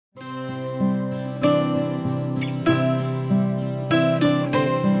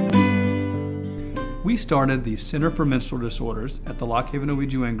started the Center for Menstrual Disorders at the Loch Haven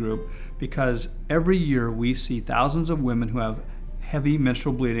OB group because every year we see thousands of women who have heavy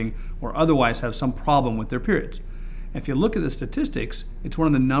menstrual bleeding or otherwise have some problem with their periods. If you look at the statistics, it's one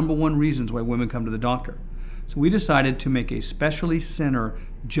of the #1 reasons why women come to the doctor. So we decided to make a specialty center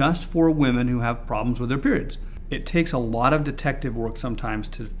just for women who have problems with their periods. It takes a lot of detective work sometimes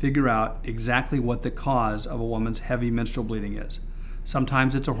to figure out exactly what the cause of a woman's heavy menstrual bleeding is.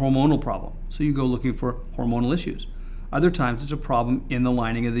 Sometimes it's a hormonal problem, so you go looking for hormonal issues. Other times it's a problem in the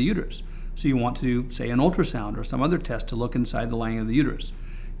lining of the uterus, so you want to do, say, an ultrasound or some other test to look inside the lining of the uterus.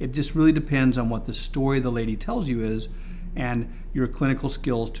 It just really depends on what the story the lady tells you is and your clinical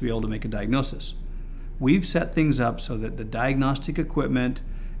skills to be able to make a diagnosis. We've set things up so that the diagnostic equipment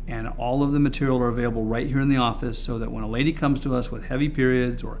and all of the material are available right here in the office, so that when a lady comes to us with heavy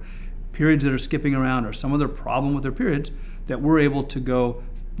periods or periods that are skipping around or some other problem with their periods, that we're able to go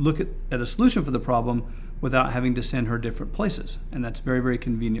look at a solution for the problem without having to send her different places. And that's very, very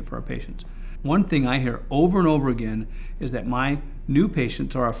convenient for our patients. One thing I hear over and over again is that my new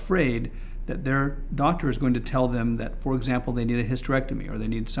patients are afraid that their doctor is going to tell them that, for example, they need a hysterectomy or they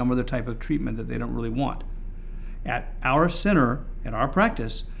need some other type of treatment that they don't really want. At our center, at our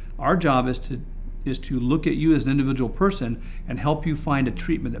practice, our job is to look at you as an individual person and help you find a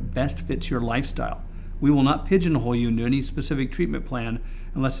treatment that best fits your lifestyle. We will not pigeonhole you into any specific treatment plan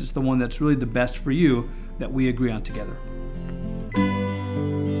unless it's the one that's really the best for you that we agree on together.